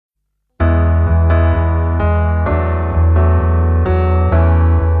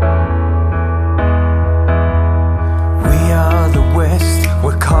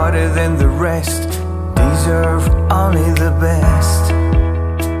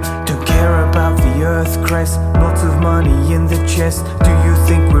worth crest, lots of money in the chest. Do you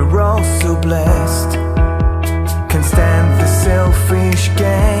think we're all so blessed? Can stand the selfish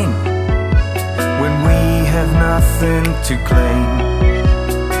gain when we have nothing to claim.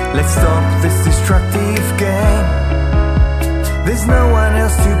 Let's stop this destructive game. There's no one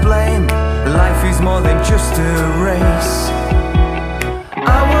else to blame. Life is more than just a race.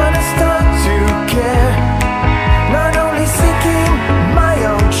 I wanna start to care, not only seeking my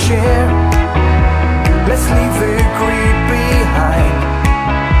own share. Let's leave the greed behind.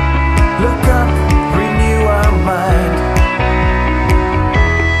 Look up, renew our mind.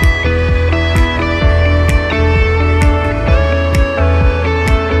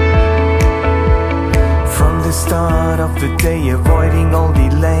 From the start of the day, avoiding all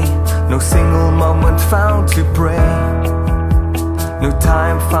delay. No single moment found to pray. No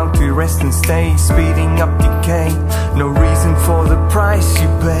time found to rest and stay. Speeding up decay, no reason for the price you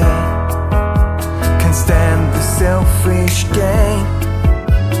pay. Can stand the selfish gain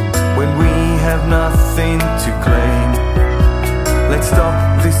when we have nothing to claim. Let's stop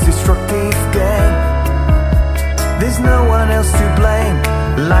this destructive game. There's no one else to blame.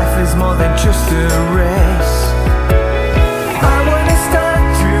 Life is more than just a race.